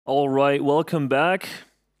All right, welcome back.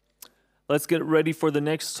 Let's get ready for the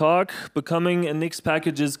next talk, becoming a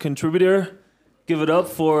Nixpkgs contributor. Give it up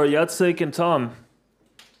for Jacek and Tom.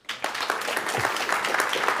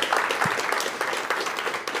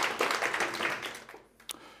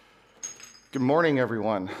 Good morning,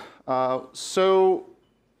 everyone. Actually,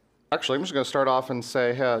 I'm just going to start off and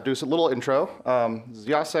say, do a little intro. This is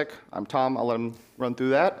Jacek. I'm Tom. I'll let him run through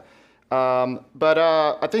that.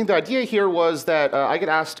 I think the idea here was that I get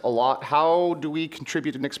asked a lot, how do we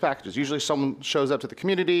contribute to Nixpkgs? Usually someone shows up to the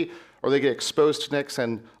community or they get exposed to Nix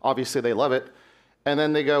and obviously they love it. And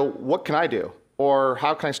then they go, what can I do? Or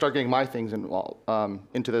how can I start getting my things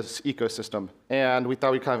into this ecosystem? And we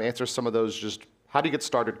thought we'd kind of answer some of those just how do you get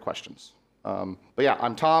started questions. But yeah,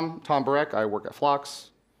 I'm Tom Berek. I work at Phlox.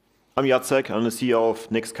 I'm Jacek. I'm the CEO of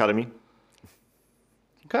NixCon2024.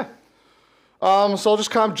 Okay. So I'll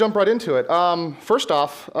just kind of jump right into it. First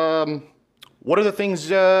off, what are the things,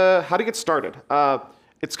 how to get started?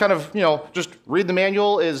 It's kind of, just read the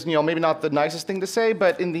manual is, maybe not the nicest thing to say,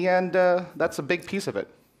 but in the end, that's a big piece of it.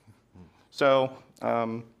 So,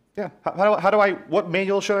 yeah, what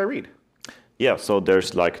manual should I read? Yeah, so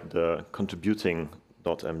there's like the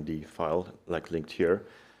contributing.md file, like linked here.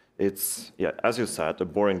 It's, yeah, as you said, a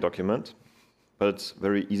boring document, but it's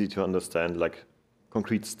very easy to understand, like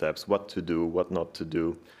concrete steps, what to do, what not to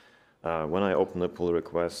do. When I open a pull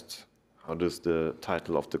request, how does the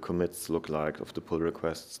title of the commits look like, of the pull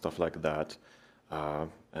request, stuff like that.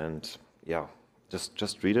 And yeah,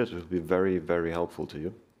 just read it. It will be very, very helpful to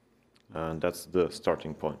you. And that's the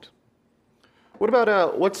starting point. What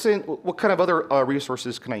about, what kind of other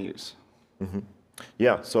resources can I use? Mm-hmm.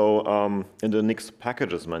 Yeah, so in the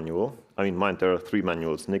Nixpkgs manual, I mean, there are three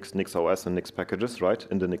manuals, NixOS and Nixpkgs, right?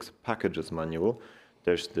 In the Nixpkgs manual,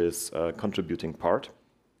 there's this contributing part,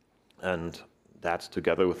 and that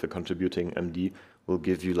together with the contributing MD will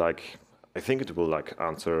give you I think it will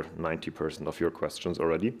answer 90% of your questions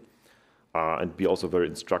already, and be also very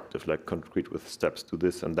instructive, like concrete with steps to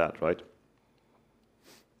this and that, right?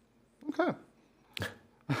 Okay.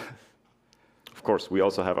 Of course, we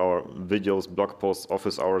also have our videos, blog posts,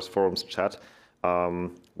 office hours, forums, chat,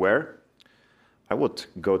 where I would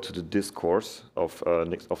go to the discourse of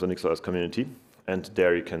the NixOS community, and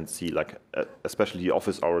there you can see, especially the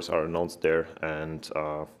office hours are announced there, and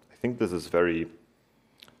I think this is a very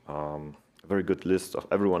good list of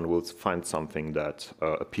everyone will find something that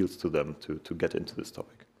appeals to them to get into this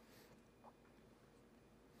topic.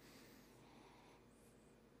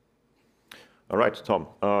 All right, Tom.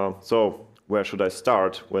 So where should I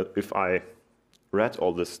start if I read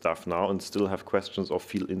all this stuff now and still have questions or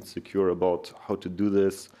feel insecure about how to do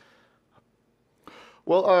this?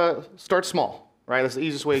 Well, start small, right? That's the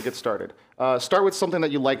easiest way to get started. Start with something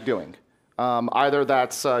that you like doing. Either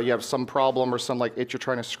that's you have some problem or some itch you're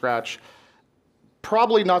trying to scratch.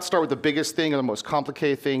 Probably not start with the biggest thing or the most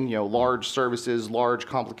complicated thing, large services, large,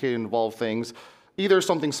 complicated, involved things. Either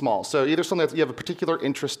something small. So either something that you have a particular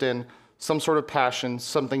interest in, some sort of passion,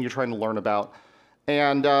 something you're trying to learn about,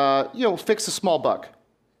 and fix a small bug,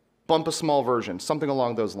 bump a small version, something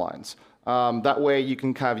along those lines. That way you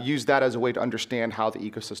can kind of use that as a way to understand how the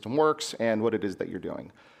ecosystem works and what it is that you're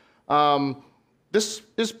doing. This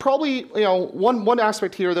is probably, one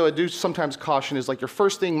aspect here, though I do sometimes caution is your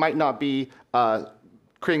first thing might not be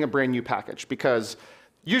creating a brand new package, because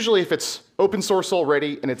usually if it's open source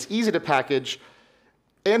already and it's easy to package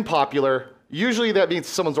and popular, usually that means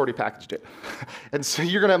someone's already packaged it. And so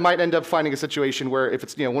you're might end up finding a situation where if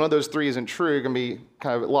it's, one of those three isn't true, you're going to be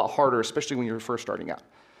kind of a lot harder, especially when you're first starting out.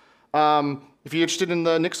 If you're interested in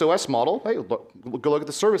the NixOS model, hey, go look at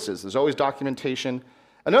the services. There's always documentation.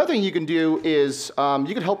 Another thing you can do is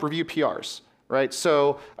you can help review PRs, right?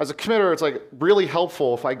 So as a committer, it's really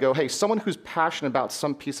helpful if I go, hey, someone who's passionate about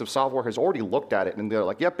some piece of software has already looked at it, and they're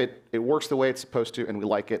like, yep, it works the way it's supposed to, and we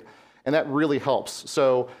like it. And that really helps.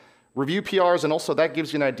 So review PRs, and also that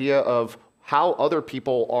gives you an idea of how other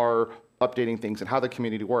people are updating things and how the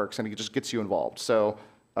community works, and it just gets you involved. So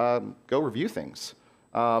go review things.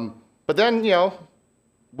 But then,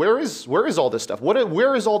 where is all this stuff?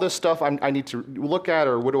 Where is all this stuff I need to look at,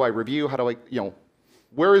 or what do I review? How do I,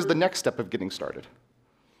 where is the next step of getting started?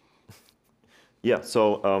 Yeah,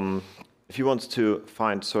 so if you want to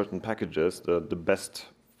find certain packages, the best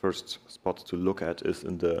first spot to look at is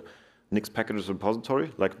in the Nixpkgs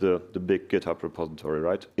repository, like the big GitHub repository,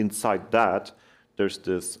 right? Inside that, there's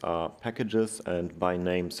this packages and by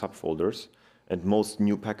name subfolders, and most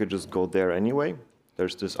new packages go there anyway.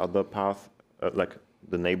 There's this other path,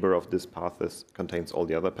 the neighbor of this path contains all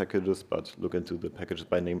the other packages, but look into the packages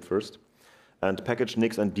by name first. and package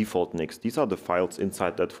Nix and default Nix. These are the files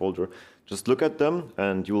inside that folder. Just look at them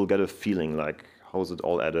and you will get a feeling like, how is it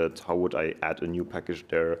all added? How would I add a new package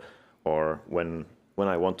there? Or when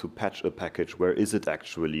I want to patch a package, where is it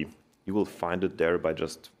actually? You will find it there by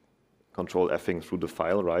just Control-Fing through the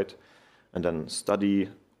file, right? And then study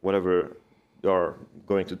whatever you're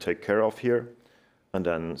going to take care of here, and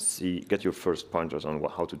then get your first pointers on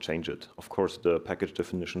how to change it. Of course, the package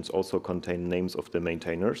definitions also contain names of the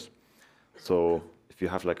maintainers. So if you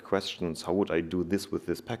have like questions, how would I do this with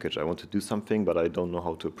this package? I want to do something, but I don't know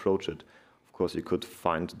how to approach it. Of course, you could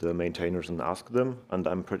find the maintainers and ask them, and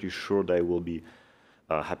I'm pretty sure they will be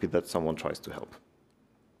happy that someone tries to help.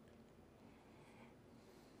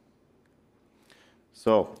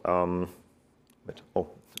 So,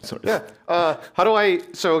 sorry. Yeah. How do I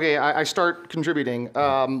start contributing.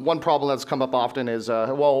 One problem that's come up often is,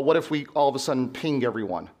 well, what if we all of a sudden ping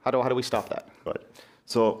everyone? How do we stop that? Right.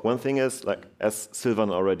 So one thing is, like, as Silvan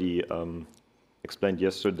already explained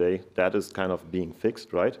yesterday, that is kind of being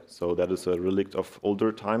fixed, right? So that is a relic of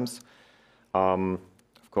older times. Of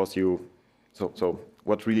course, so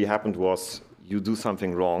what really happened was you do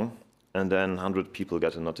something wrong, and then 100 people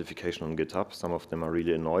get a notification on GitHub. Some of them are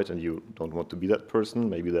really annoyed, and you don't want to be that person.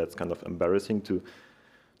 Maybe that's kind of embarrassing to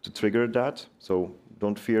trigger that. So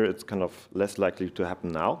don't fear, it's kind of less likely to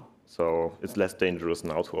happen now. So it's less dangerous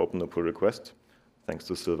now to open a pull request, thanks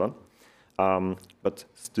to Silvan. But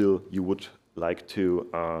still, you would like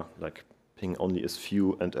to ping only as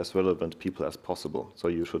few and as relevant people as possible. So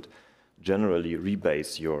you should generally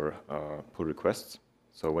rebase your pull requests.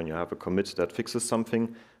 So when you have a commit that fixes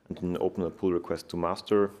something and then open a pull request to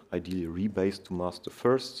master, ideally rebase to master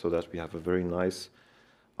first, so that we have a very nice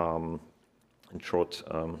and short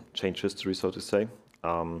change history, so to say.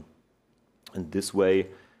 And this way,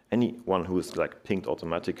 anyone who is like pinged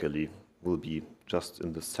automatically will be just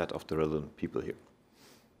in the set of the relevant people here.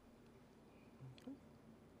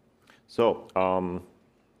 So,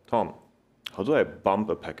 Tom, how do I bump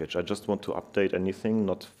a package? I just want to update anything,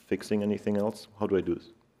 not fixing anything else. How do I do this?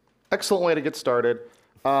 Excellent way to get started.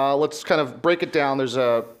 Let's kind of break it down. There's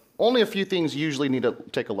only a few things you usually need to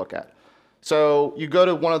take a look at. So you go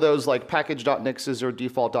to one of those like package.nixes or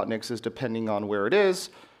default.nixes, depending on where it is.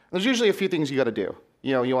 There's usually a few things you got to do.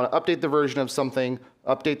 You know, you want to update the version of something,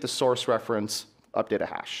 update the source reference, update a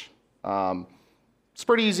hash. It's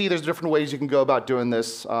pretty easy. There's different ways you can go about doing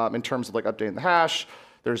this in terms of like updating the hash.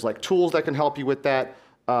 There's like tools that can help you with that.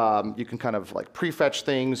 You can kind of like prefetch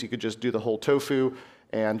things. You could just do the whole tofu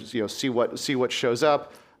and see what shows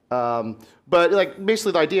up. But like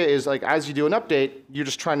basically the idea is like as you do an update, you're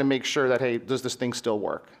just trying to make sure that, hey, does this thing still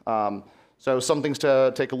work? So some things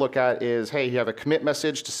to take a look at is, hey, you have a commit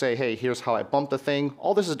message to say, hey, here's how I bumped the thing.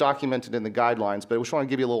 All this is documented in the guidelines, but I just want to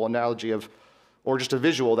give you a little analogy of, or just a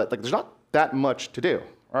visual that like there's not that much to do.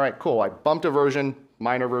 All right, cool. I bumped a version,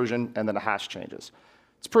 minor version, and then a hash changes.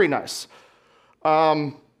 It's pretty nice. If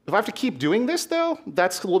I have to keep doing this, though,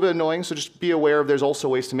 that's a little bit annoying, so just be aware of there's also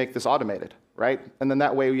ways to make this automated, right? And then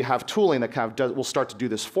that way you have tooling that kind of will start to do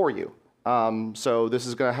this for you. So this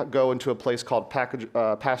is going to go into a place called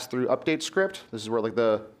pass-through update script. This is where like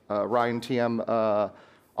the Ryan TM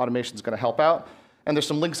automation is going to help out. And there's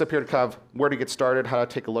some links up here to kind of where to get started, how to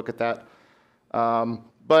take a look at that.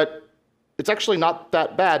 But it's actually not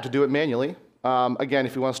that bad to do it manually. Again,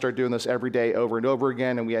 if you want to start doing this every day over and over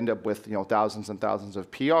again, and we end up with thousands and thousands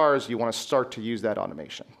of PRs, you want to start to use that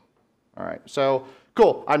automation. All right, so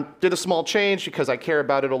cool. I did a small change because I care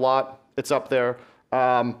about it a lot. It's up there.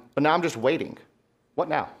 But now I'm just waiting. What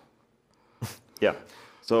now? Yeah,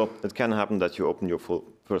 so it can happen that you open your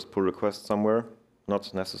first pull request somewhere,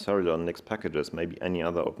 not necessarily on Nixpkgs, maybe any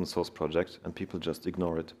other open source project, and people just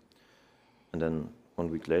ignore it. And then 1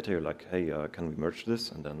 week later, you're like, hey, can we merge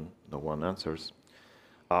this? And then no one answers.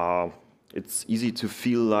 It's easy to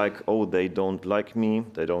feel like, oh, they don't like me,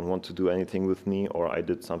 they don't want to do anything with me, or I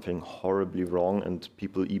did something horribly wrong, and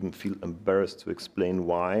people even feel embarrassed to explain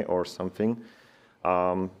why or something.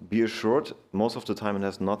 Be assured, most of the time it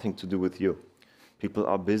has nothing to do with you. People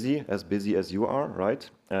are busy as you are, right?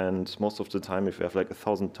 And most of the time, if you have like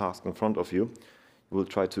 1,000 tasks in front of you, you will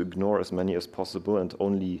try to ignore as many as possible and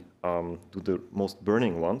only do the most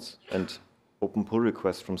burning ones. And open pull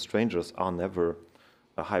requests from strangers are never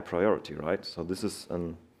a high priority, right? So this is,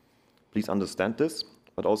 please understand this,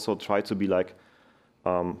 but also try to be like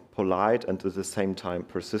polite and at the same time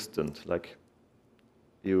persistent. Like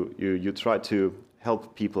you try to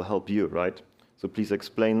help people help you, right? So please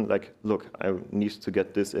explain, like, look, I need to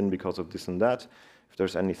get this in because of this and that. If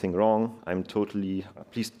there's anything wrong,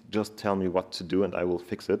 please just tell me what to do and I will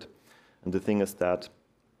fix it. And the thing is that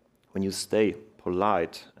when you stay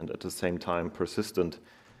polite and at the same time persistent,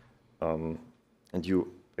 and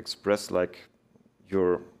you express like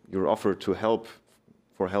your offer to help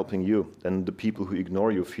for helping you, then the people who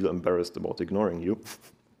ignore you feel embarrassed about ignoring you.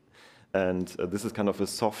 And this is kind of a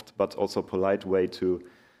soft but also polite way to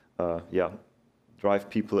drive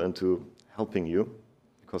people into helping you,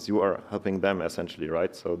 because you are helping them essentially,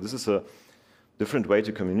 right? So this is a different way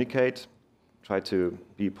to communicate. Try to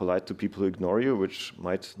be polite to people who ignore you, which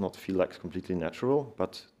might not feel like completely natural,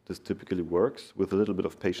 but this typically works with a little bit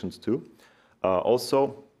of patience too.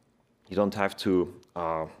 Also, you don't have to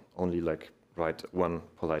only like write one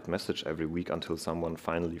polite message every week until someone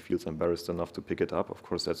finally feels embarrassed enough to pick it up. Of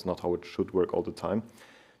course, that's not how it should work all the time.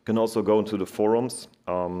 You can also go into the forums,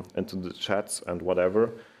 into the chats and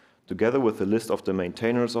whatever. Together with the list of the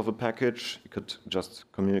maintainers of a package, you could just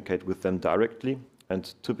communicate with them directly.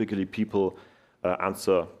 And typically people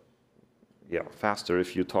answer faster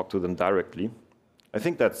if you talk to them directly. I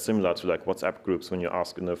think that's similar to like WhatsApp groups when you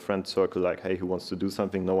ask in a friend circle like, hey, who wants to do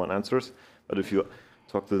something? No one answers. But if you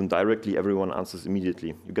talk to them directly, everyone answers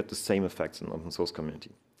immediately. You get the same effects in an open source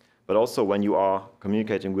community. But also when you are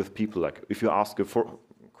communicating with people, like if you ask a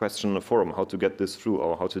question in a forum, how to get this through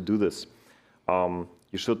or how to do this,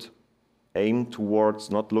 you should aim towards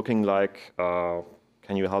not looking like,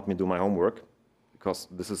 can you help me do my homework? Because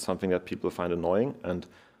this is something that people find annoying. And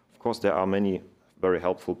of course, there are many very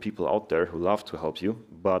helpful people out there who love to help you,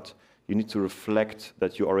 but you need to reflect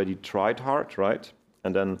that you already tried hard, right?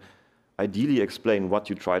 And then ideally explain what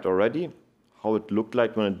you tried already, how it looked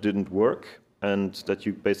like when it didn't work, and that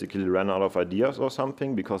you basically ran out of ideas or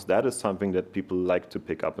something, because that is something that people like to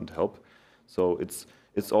pick up and help. So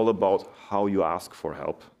it's all about how you ask for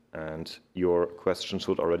help, and your question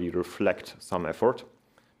should already reflect some effort,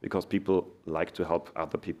 because people like to help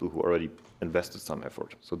other people who already invested some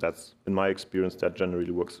effort. So that's, in my experience, that generally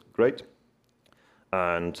works great.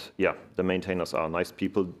 And yeah, the maintainers are nice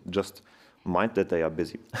people, just mind that they are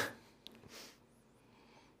busy.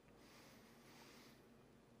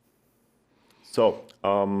 So,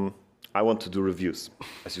 I want to do reviews.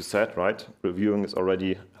 As you said, right? Reviewing is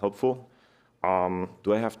already helpful.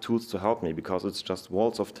 Do I have tools to help me? Because it's just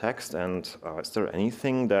walls of text, and is there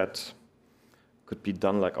anything that could be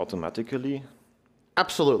done like automatically?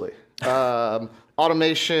 Absolutely.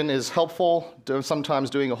 Automation is helpful. Sometimes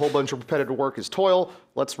doing a whole bunch of repetitive work is toil.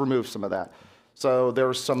 Let's remove some of that. So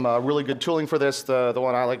there's some really good tooling for this. The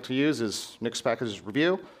one I like to use is Nixpkgs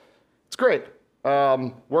review. It's great.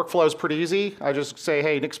 Workflow is pretty easy. I just say,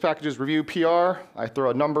 hey, Nixpkgs review PR. I throw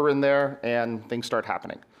a number in there, and things start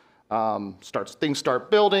happening. Things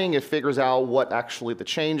start building. It figures out what actually the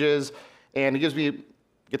change is, and it gets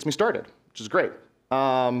me started, which is great.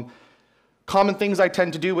 Common things I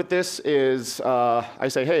tend to do with this is I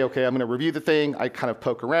say, hey, okay, I'm going to review the thing. I kind of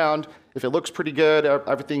poke around. If it looks pretty good,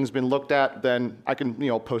 everything's been looked at, then I can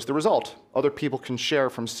post the result. Other people can share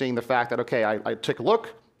from seeing the fact that, okay, I took a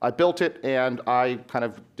look, I built it, and I kind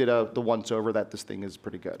of did the once-over that this thing is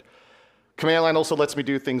pretty good. Command line also lets me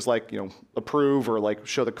do things like approve or like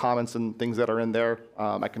show the comments and things that are in there.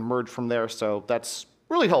 I can merge from there, so that's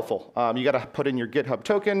really helpful. You got to put in your GitHub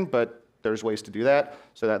token, but there's ways to do that,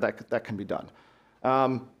 so that can be done.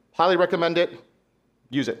 Highly recommend it.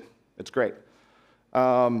 Use it. It's great.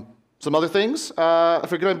 Some other things, if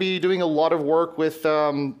you're going to be doing a lot of work with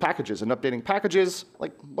packages and updating packages,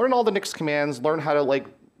 like learn all the Nix commands, learn how to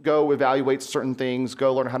go evaluate certain things,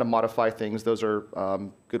 go learn how to modify things. Those are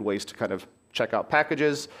good ways to kind of check out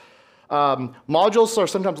packages. Modules are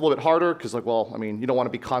sometimes a little bit harder because, you don't want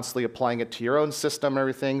to be constantly applying it to your own system and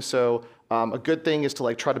everything. So a good thing is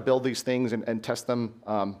to try to build these things and test them.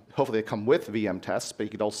 Hopefully they come with VM tests, but you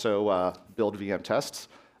could also build VM tests.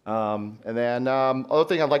 And then other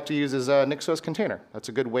thing I'd like to use is NixOS container. That's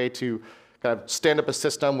a good way to kind of stand up a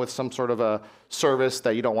system with some sort of a service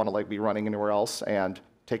that you don't want to be running anywhere else, and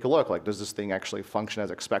take a look. Does this thing actually function as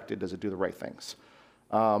expected? Does it do the right things?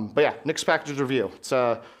 But yeah, Nixpkgs review. It's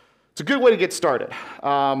a good way to get started.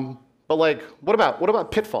 But what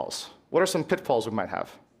about pitfalls? What are some pitfalls we might have?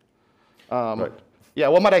 Right. Yeah,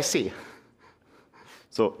 what might I see?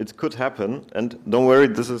 So it could happen, and don't worry,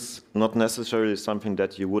 this is not necessarily something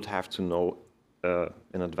that you would have to know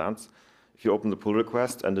in advance. If you open the pull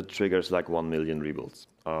request and it triggers 1 million rebuilds.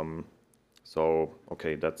 So,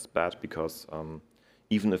 okay, that's bad because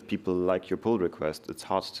even if people like your pull request, it's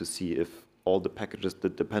hard to see if all the packages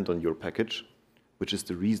that depend on your package, which is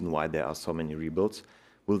the reason why there are so many rebuilds,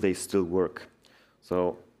 will they still work?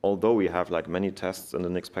 So although we have many tests in the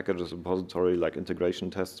Nixpkgs repository, like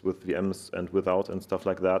integration tests with VMs and without and stuff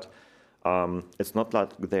like that, It's not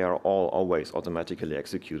like they are all always automatically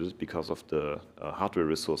executed because of the hardware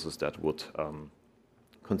resources that would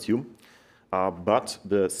consume. But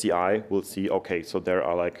the CI will see, okay, so there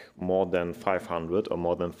are like more than 500 or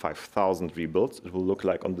more than 5,000 rebuilds. It will look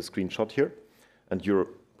like on the screenshot here, and your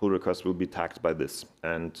pull request will be tagged by this.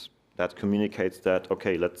 And that communicates that,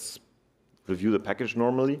 okay, let's review the package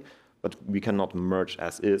normally, but we cannot merge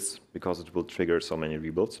as is because it will trigger so many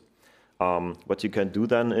rebuilds. What you can do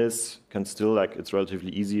then is, can still, like, it's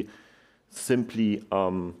relatively easy, simply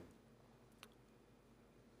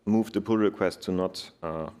move the pull request to not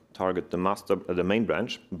target the main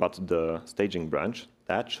branch, but the staging branch.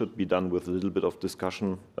 That should be done with a little bit of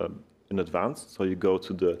discussion in advance. So you go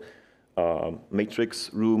to the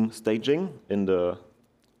matrix room staging in the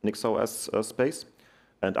NixOS space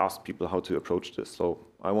and ask people how to approach this. So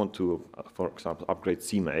I want to, for example, upgrade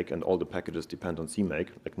CMake, and all the packages depend on CMake,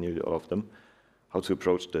 like nearly all of them, how to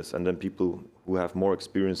approach this. And then people who have more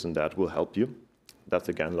experience in that will help you. That's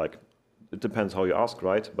again, like, it depends how you ask,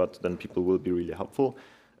 right? But then people will be really helpful.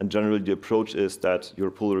 And generally the approach is that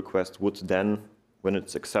your pull request would then, when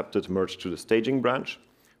it's accepted, merge to the staging branch,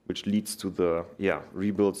 which leads to the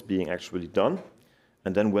rebuilds being actually done.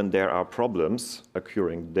 And then when there are problems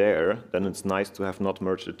occurring there, then it's nice to have not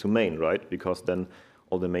merged it to main, right? Because then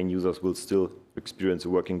all the main users will still experience a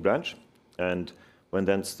working branch. And when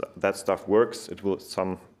then that stuff works, it will at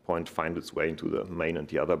some point find its way into the main and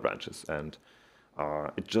the other branches. And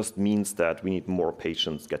it just means that we need more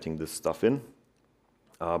patience getting this stuff in.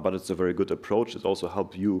 But it's a very good approach. It also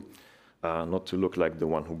helps you not to look like the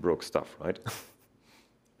one who broke stuff, right?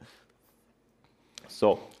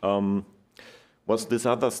 So what's this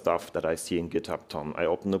other stuff that I see in GitHub, Tom? I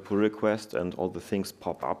open the pull request and all the things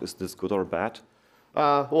pop up. Is this good or bad?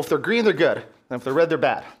 Well, if they're green, they're good. And if they're red, they're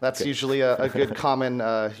bad. That's usually a good common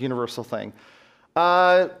universal thing.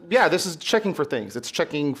 Yeah, this is checking for things. It's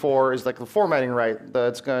checking for, is like the formatting right?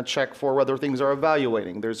 It's going to check for whether things are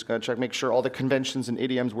evaluating. There's going to check, make sure all the conventions and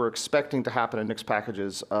idioms we're expecting to happen in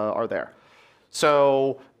Nixpkgs are there.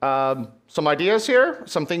 So some ideas here,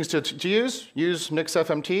 some things to use. Use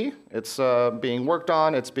NixFMT. It's being worked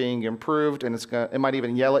on, it's being improved, and it might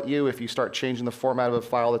even yell at you if you start changing the format of a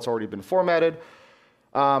file that's already been formatted.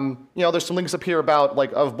 There's some links up here about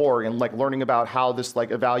of Borg and learning about how this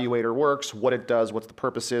evaluator works, what it does, what the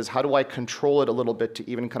purpose is, how do I control it a little bit to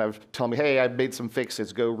even kind of tell me, hey, I made some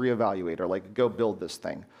fixes, go reevaluate, or go build this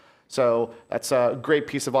thing. So that's a great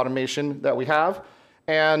piece of automation that we have.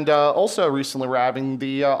 And also recently we're adding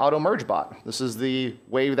the auto merge bot. This is the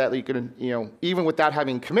way that you can, even without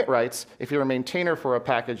having commit rights, if you're a maintainer for a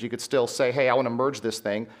package, you could still say, hey, I want to merge this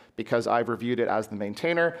thing because I've reviewed it as the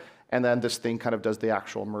maintainer. And then this thing kind of does the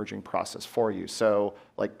actual merging process for you. So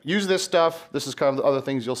use this stuff. This is kind of the other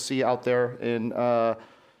things you'll see out there in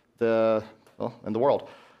the world.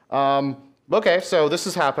 Okay, so this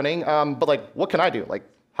is happening. But what can I do?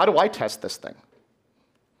 How do I test this thing?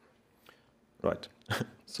 Right.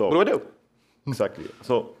 So what do I do? Exactly.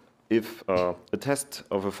 So if a test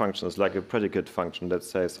of a function is like a predicate function that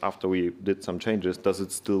says after we did some changes, does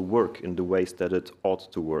it still work in the ways that it ought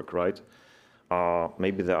to work, right?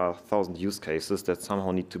 Maybe there are 1,000 use cases that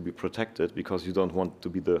somehow need to be protected because you don't want to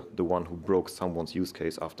be the one who broke someone's use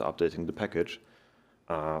case after updating the package.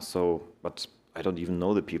 But I don't even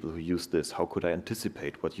know the people who use this. How could I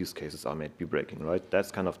anticipate what use cases I might be breaking, right? That's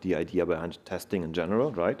kind of the idea behind testing in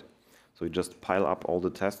general, right? So you just pile up all the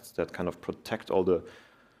tests that kind of protect all the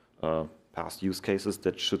past use cases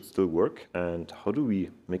that should still work. And how do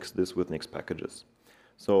we mix this with Nixpkgs?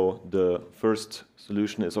 So the first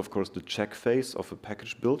solution is, of course, the check phase of a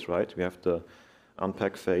package build, right? We have the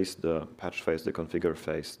unpack phase, the patch phase, the configure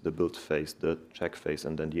phase, the build phase, the check phase,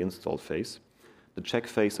 and then the install phase. The check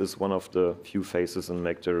phase is one of the few phases in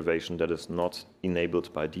make derivation that is not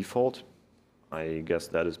enabled by default. I guess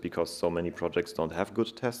that is because so many projects don't have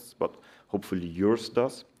good tests, but hopefully yours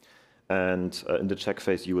does. And in the check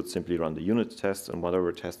phase, you would simply run the unit tests and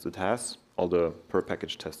whatever tests it has, all the per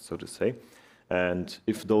package tests, so to say. And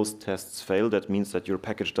if those tests fail, that means that your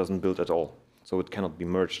package doesn't build at all. So it cannot be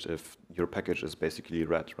merged if your package is basically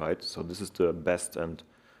red, right? So this is the best and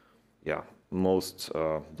most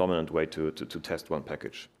dominant way to test one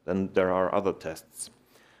package. Then there are other tests.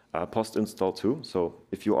 Post-install too. So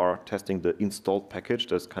if you are testing the installed package,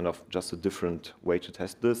 there's kind of just a different way to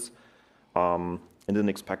test this. In the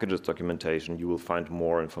Nixpkgs documentation, you will find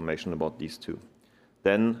more information about these two.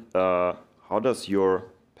 Then how does your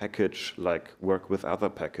package work with other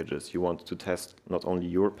packages? You want to test not only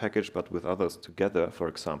your package, but with others together, for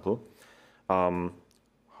example.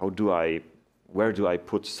 Where do I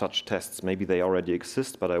put such tests? Maybe they already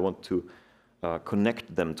exist, but I want to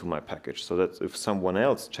connect them to my package so that if someone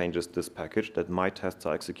else changes this package, that my tests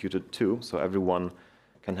are executed too, so everyone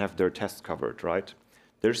can have their tests covered, right?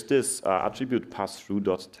 There's this attribute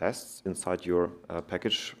passthrough.tests inside your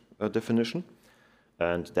package definition.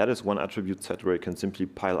 And that is one attribute set where you can simply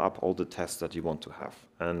pile up all the tests that you want to have.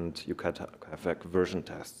 And you can have like version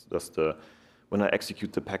tests. When I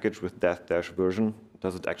execute the package with --version,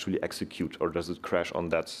 does it actually execute or does it crash on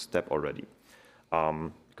that step already?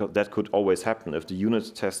 Because that could always happen. If the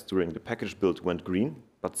unit test during the package build went green,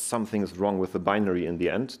 but something is wrong with the binary in the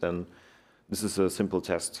end, then this is a simple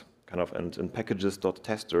test. And in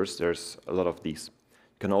packages.testers, there's a lot of these.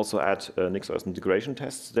 You can also add NixOS integration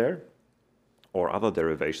tests there, or other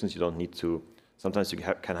derivations. You don't need to. Sometimes you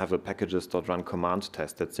can have a packages.run command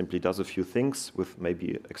test that simply does a few things with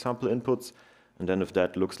maybe example inputs, and then if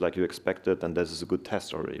that looks like you expected, then this is a good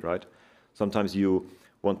test already, right? Sometimes you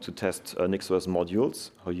want to test NixOS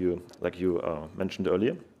modules, like you mentioned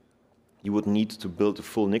earlier. You would need to build a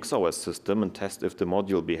full NixOS system and test if the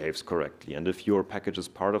module behaves correctly. And if your package is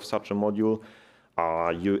part of such a module,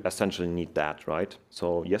 you essentially need that, right?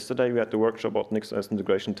 So yesterday we had the workshop about NixOS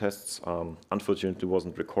integration tests. Unfortunately, it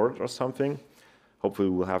wasn't recorded or something. Hopefully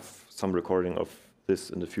we'll have some recording of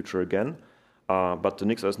this in the future again. But the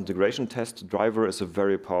NixOS integration test driver is a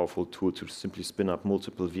very powerful tool to simply spin up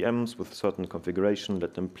multiple VMs with certain configuration,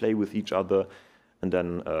 let them play with each other, and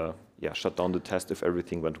then shut down the test if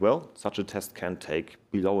everything went well. Such a test can take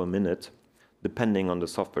below a minute, depending on the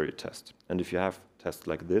software you test. And if you have tests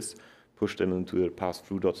like this, push them into the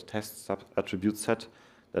passthrough.tests attribute set,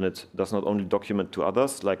 then it does not only document to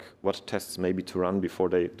others, like what tests maybe to run before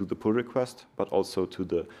they do the pull request, but also to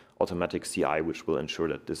the automatic CI, which will ensure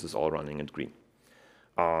that this is all running in green.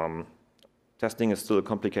 Testing is still a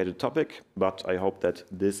complicated topic, but I hope that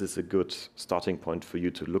this is a good starting point for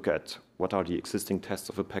you to look at what are the existing tests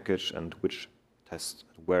of a package and which tests,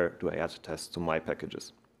 where do I add tests to my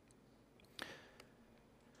packages.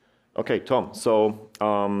 Okay, Tom, so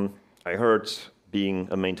I heard being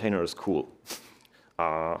a maintainer is cool.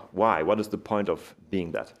 Why? What is the point of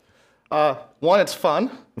being that? One, it's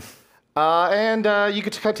fun. And you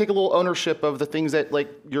get to kind of take a little ownership of the things that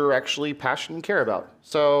you're actually passionate and care about.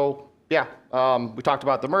 So yeah, we talked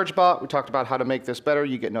about the merge bot. We talked about how to make this better.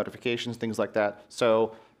 You get notifications, things like that.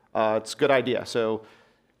 So it's a good idea. So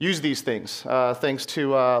use these things. Thanks to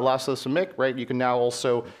Laszlo and Mick, right? You can now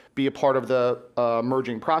also be a part of the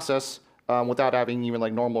merging process without having even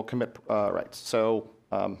normal commit rights. So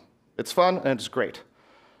it's fun and it's great.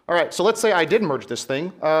 All right, so let's say I did merge this thing.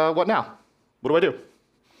 What now? What do I do?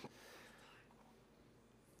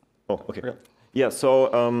 Oh, okay. Yeah,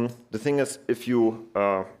 so the thing is, if you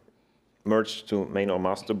merge to main or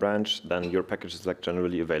master branch, then your package is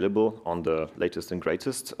generally available on the latest and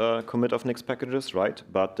greatest commit of Nixpkgs, right?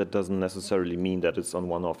 But that doesn't necessarily mean that it's on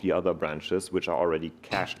one of the other branches, which are already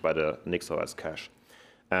cached by the NixOS cache.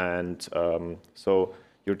 And so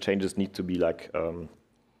your changes need to be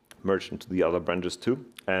merged into the other branches too.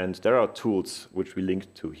 And there are tools which we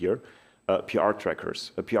linked to here. PR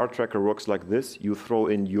trackers. A PR tracker works like this. You throw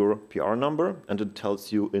in your PR number and it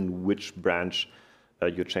tells you in which branch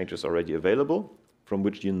your change is already available, from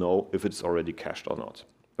which you know if it's already cached or not.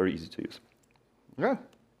 Very easy to use. Yeah.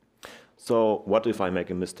 So what if I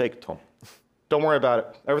make a mistake, Tom? Don't worry about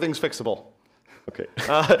it. Everything's fixable. Okay.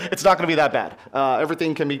 It's not going to be that bad.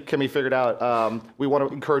 Everything can be figured out. We want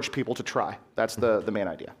to encourage people to try. That's the main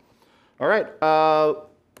idea. All right.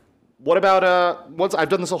 What about once I've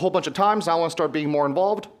done this a whole bunch of times, now I want to start being more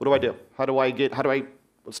involved? What do I do?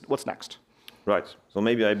 What's next? Right. So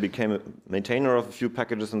maybe I became a maintainer of a few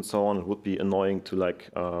packages and so on. It would be annoying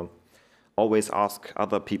to always ask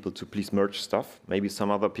other people to please merge stuff. Maybe some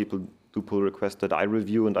other people do pull requests that I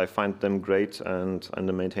review and I find them great and I'm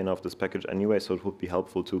the maintainer of this package anyway, so it would be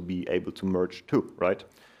helpful to be able to merge too, right?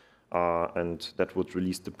 And that would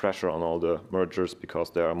release the pressure on all the mergers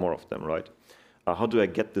because there are more of them, right? How do I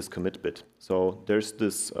get this commit bit? So there's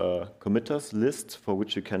this committers list for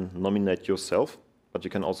which you can nominate yourself, but you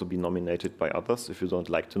can also be nominated by others if you don't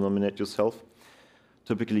like to nominate yourself.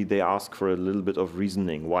 Typically, they ask for a little bit of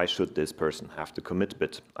reasoning. Why should this person have the commit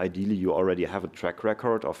bit? Ideally, you already have a track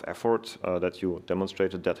record of effort that you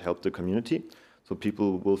demonstrated that helped the community. So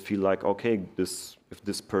people will feel like, okay, if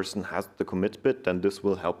this person has the commit bit, then this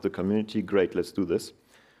will help the community. Great, let's do this.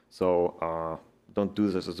 So don't do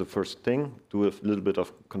this as the first thing. Do a little bit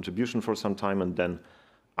of contribution for some time and then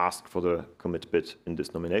ask for the commit bit in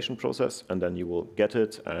this nomination process. And then you will get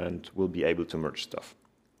it and will be able to merge stuff.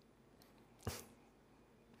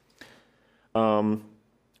 Tom,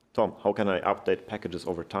 how can I update packages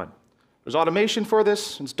over time? There's automation for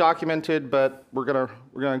this. It's documented, but we're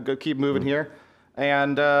gonna go keep moving here.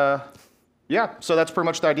 And yeah, so that's pretty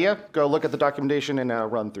much the idea. Go look at the documentation and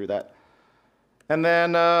run through that. And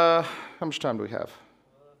then how much time do we have?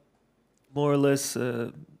 More or less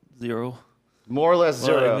 0. More or less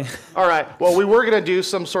 0. Well, I mean All right. Well, we were going to do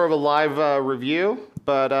some sort of a live review,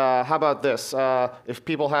 but how about this? If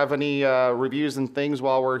people have any reviews and things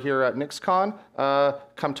while we're here at NixCon,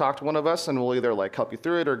 come talk to one of us, and we'll either like help you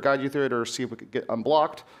through it or guide you through it or see if we could get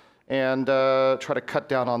unblocked and try to cut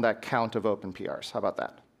down on that count of open PRs. How about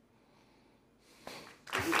that?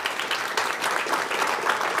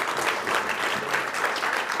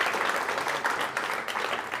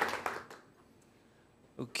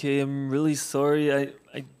 Okay, I'm really sorry. I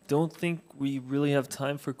don't think we really have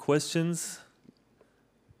time for questions.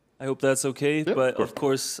 I hope that's okay. Yep, but of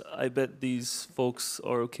course, I bet these folks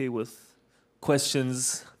are okay with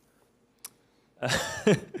questions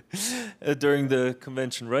during the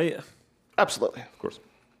convention, right? Absolutely. Of course.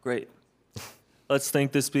 Great. Let's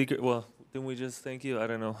thank the speaker. Well, didn't we just thank you? I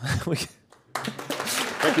don't know.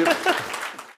 Thank you.